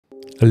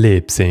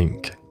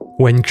Lipsync.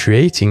 When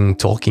creating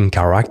talking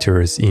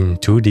characters in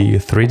 2D,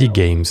 3D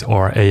games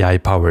or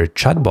AI-powered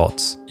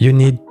chatbots, you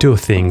need two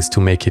things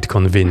to make it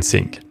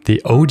convincing: the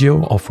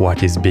audio of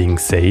what is being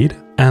said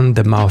and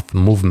the mouth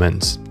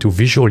movements to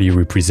visually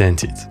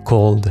represent it,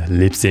 called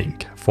lip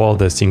sync, for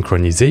the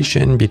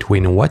synchronization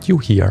between what you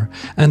hear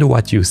and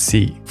what you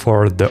see.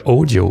 For the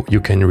audio, you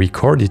can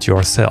record it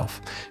yourself,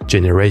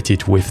 generate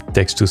it with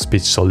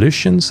text-to-speech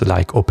solutions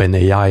like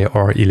OpenAI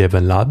or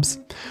 11 Labs,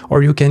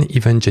 or you can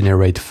even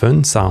generate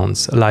fun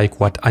sounds like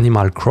what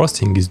Animal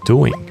Crossing is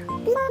doing.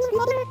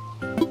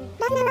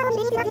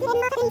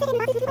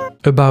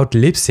 About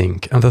lip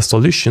sync, the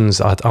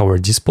solutions at our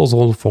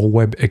disposal for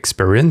web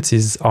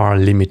experiences are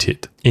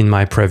limited. In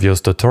my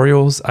previous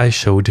tutorials, I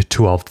showed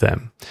two of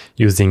them.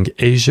 Using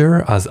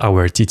Azure as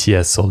our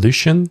TTS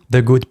solution,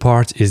 the good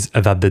part is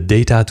that the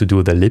data to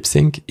do the lip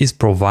sync is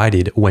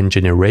provided when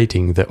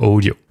generating the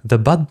audio. The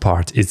bad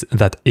part is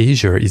that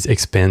Azure is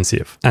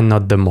expensive and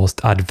not the most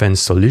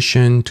advanced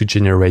solution to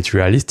generate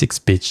realistic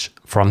speech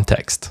from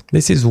text.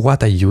 This is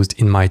what I used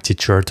in my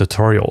teacher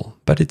tutorial,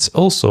 but it's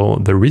also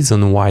the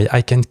reason why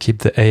I can keep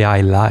the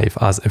AI live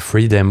as a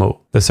free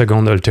demo. The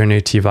second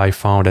alternative I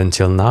found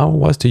until now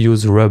was to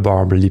use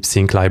Rhubarb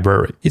Lipsync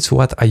library. It's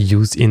what I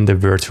used in the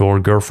virtual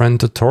girlfriend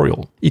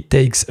tutorial. It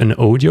takes an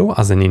audio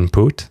as an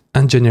input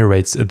and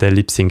generates the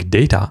lip sync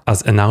data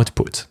as an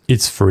output.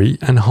 It's free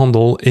and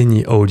handles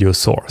any audio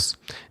source.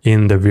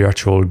 In the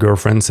virtual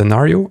girlfriend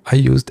scenario, I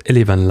used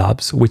 11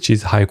 Labs, which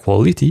is high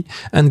quality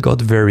and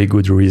got very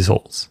good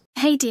results.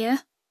 Hey dear,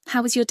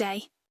 how was your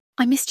day?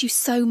 I missed you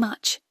so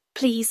much.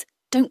 Please,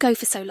 don't go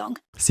for so long.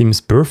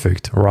 Seems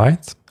perfect,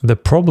 right? The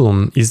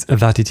problem is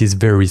that it is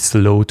very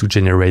slow to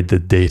generate the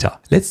data.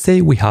 Let's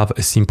say we have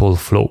a simple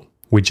flow.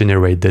 We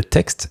generate the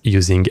text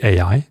using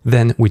AI,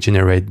 then we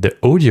generate the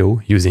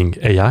audio using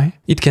AI.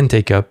 It can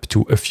take up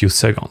to a few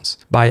seconds.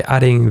 By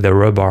adding the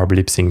Rhubarb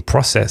lip sync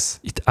process,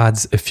 it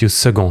adds a few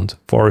seconds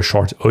for a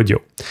short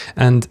audio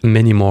and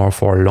many more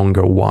for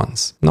longer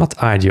ones. Not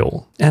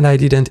ideal. And I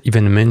didn't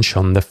even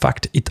mention the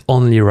fact it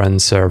only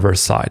runs server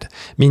side,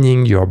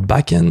 meaning your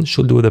backend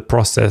should do the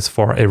process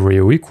for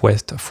every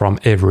request from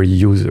every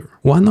user.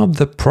 One of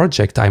the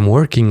projects I'm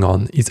working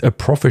on is a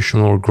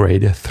professional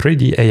grade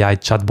 3D AI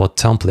chatbot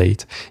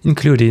template,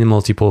 including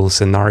multiple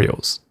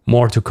scenarios.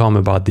 More to come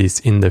about this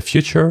in the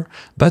future,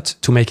 but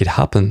to make it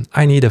happen,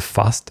 I need a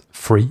fast,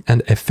 free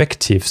and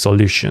effective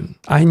solution.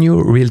 I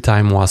knew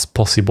real-time was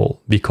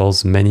possible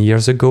because many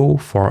years ago,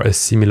 for a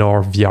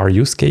similar VR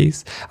use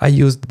case, I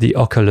used the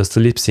Oculus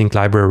Lipsync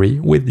library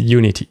with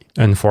Unity.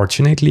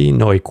 Unfortunately,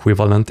 no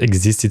equivalent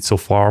existed so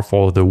far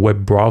for the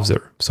web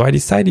browser, so I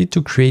decided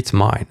to create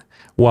mine,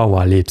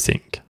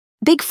 Wawa-Lipsync.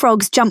 Big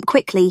frogs jump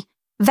quickly,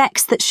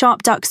 vexed that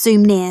sharp ducks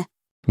zoom near.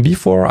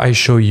 Before I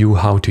show you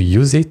how to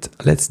use it,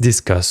 let's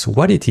discuss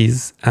what it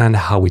is and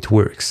how it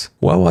works.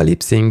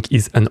 Wawa-Lipsync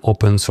is an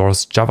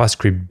open-source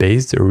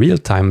JavaScript-based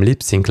real-time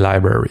lip sync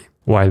library.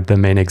 While the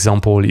main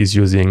example is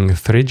using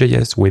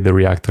Three.js with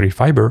React 3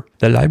 Fiber,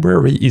 the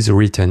library is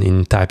written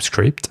in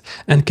TypeScript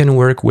and can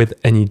work with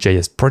any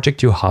JS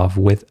project you have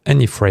with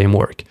any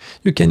framework.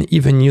 You can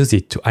even use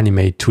it to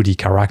animate 2D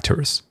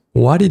characters.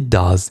 What it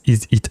does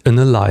is it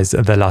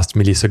analyzes the last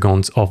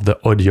milliseconds of the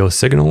audio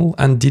signal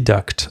and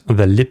deducts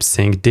the lip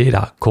sync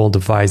data called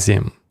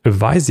Viseme. A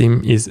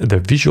Viseme is the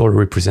visual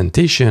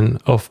representation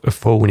of a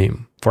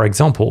phoneme. For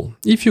example,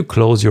 if you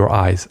close your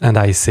eyes and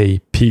I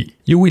say P,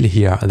 you will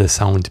hear the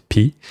sound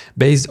P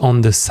based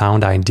on the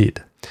sound I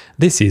did.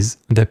 This is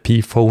the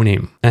P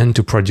phoneme, and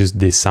to produce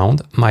this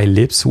sound, my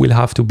lips will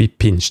have to be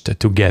pinched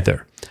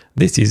together.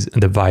 This is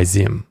the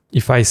Viseme.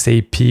 If I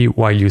say P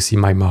while you see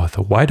my mouth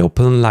wide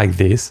open like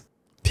this,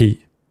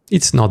 P,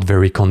 it's not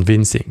very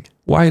convincing.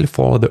 While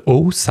for the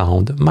O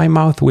sound, my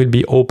mouth will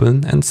be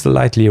open and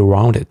slightly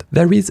rounded.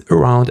 There is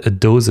around a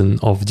dozen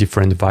of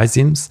different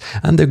Visemes,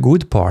 and the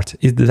good part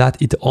is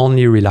that it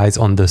only relies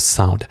on the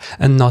sound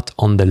and not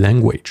on the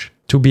language.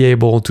 To be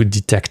able to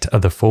detect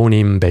the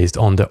phoneme based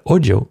on the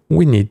audio,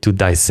 we need to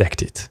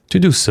dissect it. To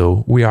do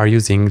so, we are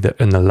using the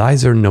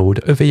Analyser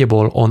Node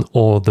available on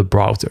all the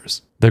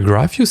browsers. The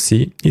graph you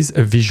see is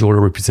a visual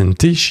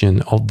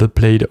representation of the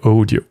played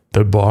audio.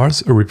 The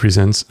bars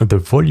represent the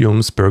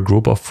volumes per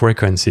group of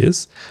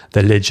frequencies,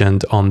 the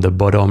legend on the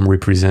bottom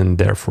represents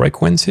their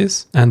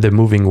frequencies, and the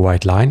moving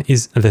white line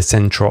is the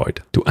centroid,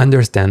 to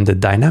understand the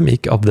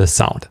dynamic of the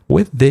sound.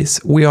 With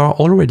this, we are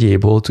already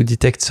able to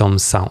detect some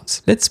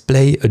sounds. Let's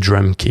play a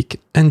drum kick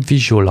and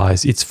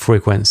visualize its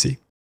frequency.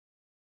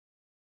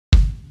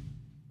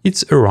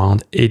 It's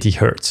around 80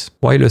 Hz,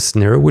 while a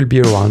snare will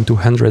be around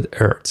 200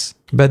 Hz.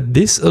 But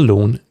this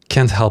alone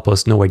can't help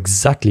us know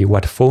exactly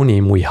what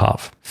phoneme we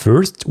have.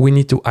 First, we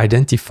need to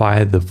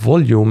identify the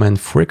volume and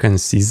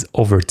frequencies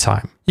over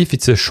time. If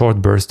it's a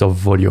short burst of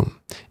volume,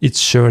 it's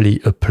surely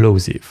a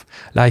plosive,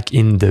 like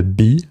in the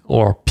B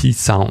or P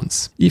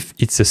sounds. If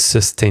it's a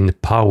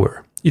sustained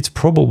power, it's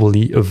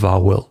probably a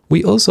vowel.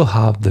 We also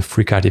have the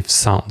fricative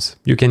sounds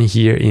you can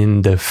hear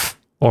in the F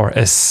or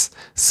S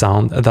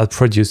sound that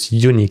produce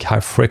unique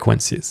high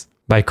frequencies.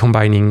 By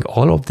combining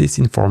all of this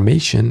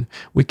information,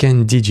 we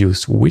can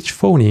deduce which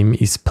phoneme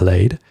is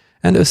played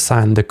and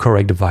assign the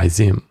correct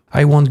Viseme.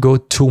 I won't go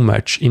too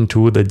much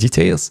into the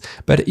details,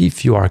 but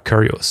if you are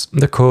curious,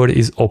 the code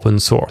is open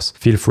source.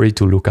 Feel free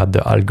to look at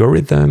the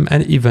algorithm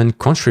and even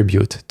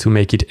contribute to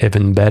make it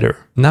even better.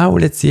 Now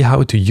let's see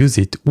how to use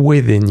it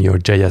within your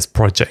JS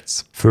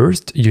projects.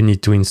 First, you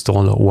need to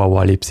install a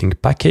Wawa-Lipsync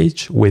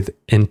package with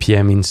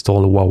npm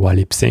install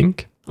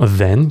Wawa-Lipsync.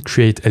 Then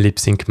create a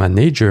Lipsync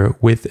manager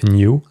with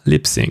new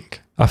Lipsync.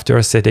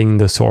 After setting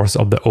the source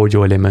of the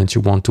audio element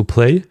you want to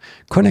play,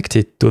 connect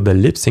it to the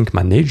Lipsync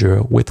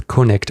manager with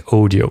connect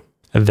audio.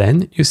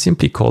 Then you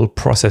simply call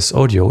process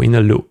audio in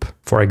a loop.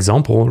 For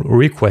example,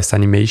 request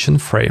animation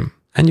frame.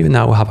 And you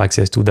now have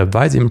access to the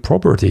Viseme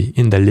property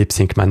in the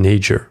Lipsync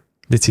manager.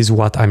 This is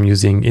what I'm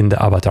using in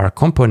the avatar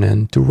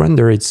component to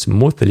render it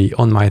smoothly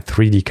on my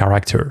 3D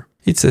character.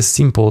 It's a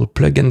simple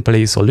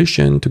plug-and-play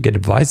solution to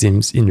get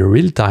Visemes in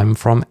real time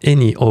from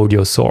any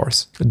audio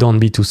source. Don't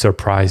be too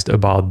surprised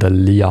about the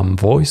Liam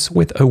voice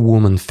with a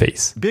woman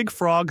face. Big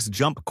frogs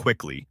jump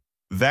quickly,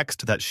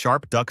 vexed that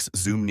sharp ducks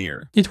zoom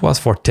near. It was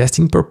for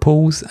testing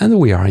purpose and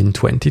we are in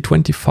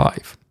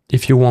 2025.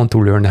 If you want to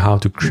learn how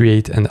to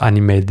create and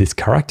animate this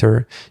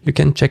character, you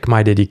can check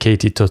my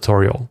dedicated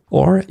tutorial.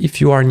 Or if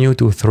you are new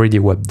to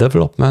 3D web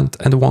development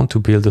and want to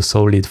build a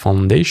solid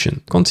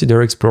foundation,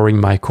 consider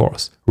exploring my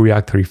course,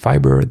 React 3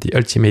 Fiber, the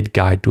ultimate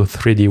guide to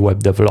 3D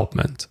web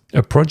development.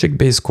 A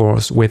project-based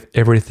course with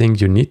everything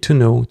you need to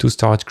know to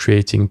start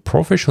creating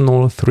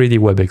professional 3D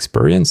web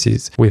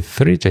experiences with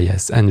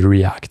Three.js and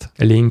React.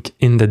 Link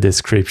in the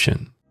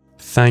description.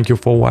 Thank you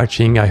for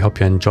watching, I hope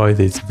you enjoyed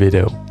this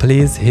video.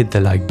 Please hit the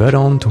like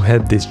button to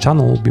help this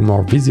channel be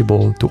more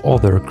visible to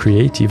other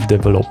creative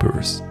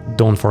developers.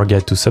 Don't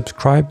forget to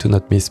subscribe to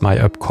not miss my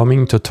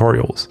upcoming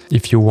tutorials.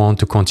 If you want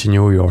to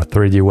continue your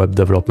 3D web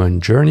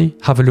development journey,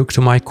 have a look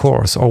to my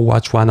course or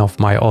watch one of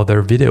my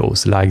other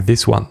videos like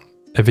this one,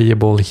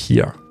 available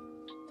here.